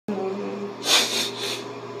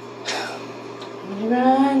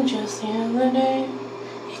turn just the other day.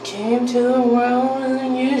 He came to the world in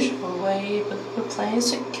the usual way, but there were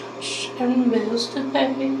plans to catch and bills to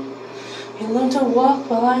pay. He learned to walk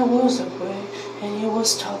while I was away, and he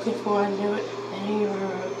was talking before I knew it, and he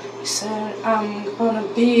wrote. He said, I'm gonna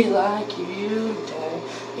be like you, Dad.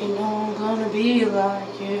 You know I'm gonna be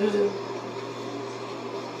like you.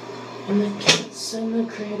 And the cat's in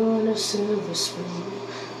the cradle and a silver spoon.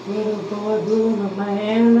 Little boy blue, no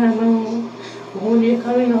man I know. When you're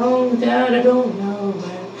coming home, Dad, I don't know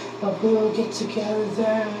when, but we'll get together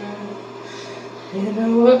then. You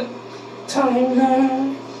know what time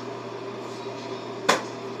then?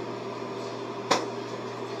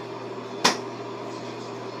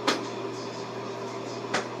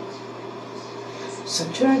 So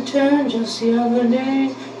turn just the other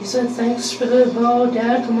day. He said, thanks for the ball,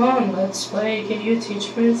 Dad, come on, let's play. Can you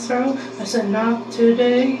teach me to throw? I said, not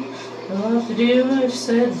today. You'll have to do it. He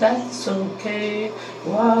said, that's okay.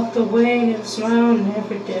 Walked away and smiled,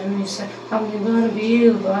 never did. He said, I'm gonna be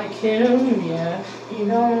like him, yeah. You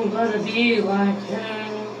know I'm gonna be like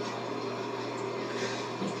him.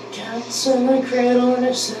 The cat's in the cradle and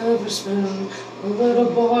a silver spoon. A little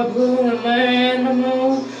boy blue and a man the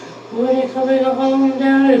moon. When you're coming home,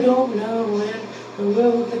 Dad, I don't know when, but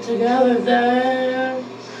we'll get together then.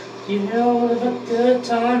 You know we'll have a good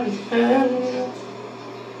time then.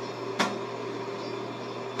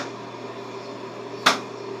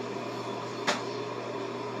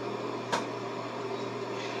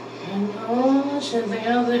 And oh, shit, the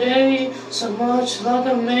other day, so much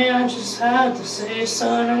like a man, I just had to say,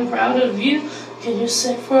 son, I'm proud of you. Can you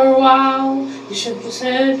sit for a while? He shook his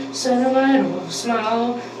head, said a man with a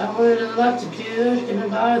smile. I would have liked to do it. Can I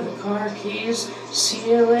buy the car keys? See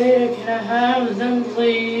you later, can I have them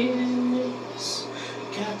please?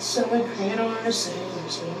 Cat's in the cradle and a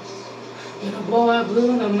sailor's suit. Little boy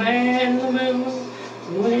blue, the man in the moon.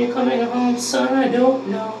 When you're coming home, son, I don't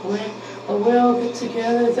know when, but we'll get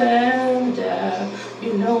together then, Dad.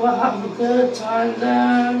 You know we'll have a good time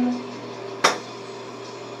then.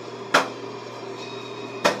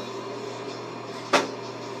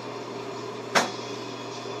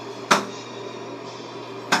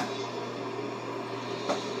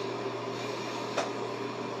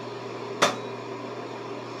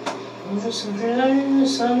 The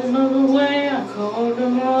sun moved away. I called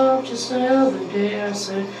him up just the other day. I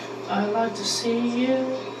said, I'd like to see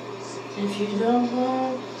you if you don't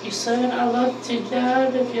mind. He said, I'd love to,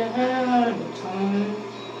 Dad, if you had the time.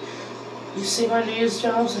 You see, my news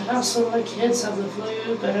job's a hassle, my kids have the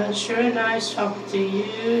flu, but it's sure nice talking to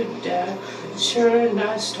you, Dad. It's sure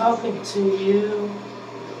nice talking to you.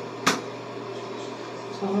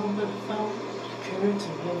 So on the phone, it occurred to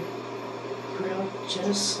me. Girl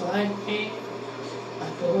just like me, my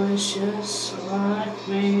boy's just like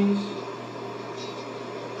me.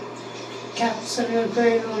 Cat's in the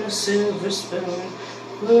cradle and a silver spoon.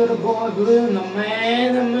 Little boy blue and the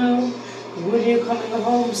man the moon. When you're coming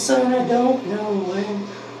home, son, I don't know when.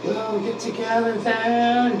 We'll get together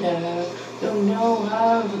then, Dad. You'll know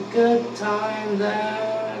have a good time then.